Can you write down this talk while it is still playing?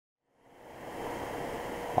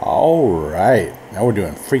Alright, now we're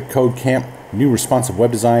doing freeCodeCamp, new responsive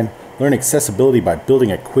web design, learn accessibility by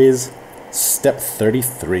building a quiz, step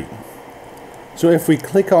 33. So if we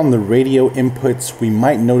click on the radio inputs, we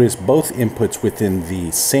might notice both inputs within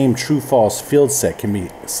the same true-false field set can be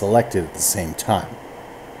selected at the same time.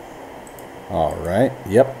 Alright,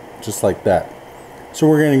 yep, just like that. So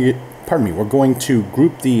we're going to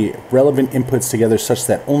group the relevant inputs together such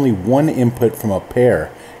that only one input from a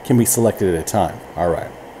pair can be selected at a time.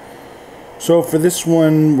 Alright. So for this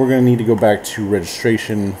one, we're going to need to go back to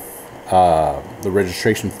registration, the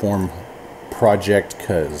registration form project,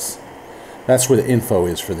 because that's where the info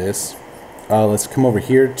is for this. Let's come over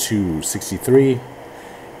here to 63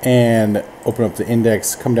 and open up the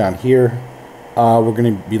index, come down here. We're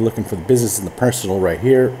going to be looking for the business and the personal right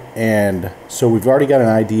here. And so we've already got an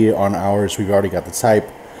ID on ours. We've already got the type.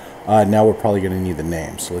 Now we're probably going to need the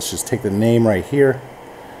name. So let's just take the name right here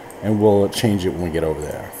and we'll change it when we get over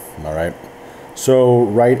there. All right. So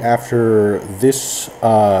right after this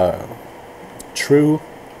true,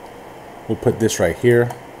 we'll put this right here.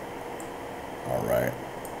 All right.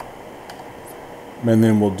 And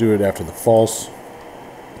then we'll do it after the false.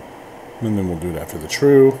 And then we'll do it after the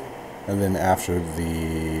true. And then after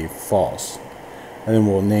the false. And then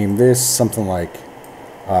we'll name this something like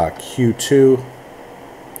Q2.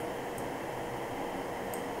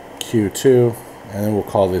 Q2. And then we'll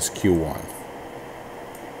call this Q1.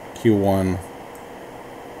 Q1.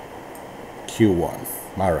 Q1.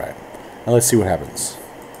 Alright. Now let's see what happens.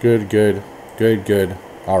 Good, good, good, good.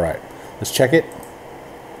 Alright. Let's check it.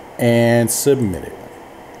 And submit it.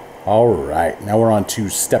 Alright. Now we're on to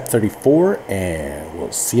step 34, and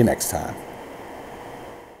we'll see you next time.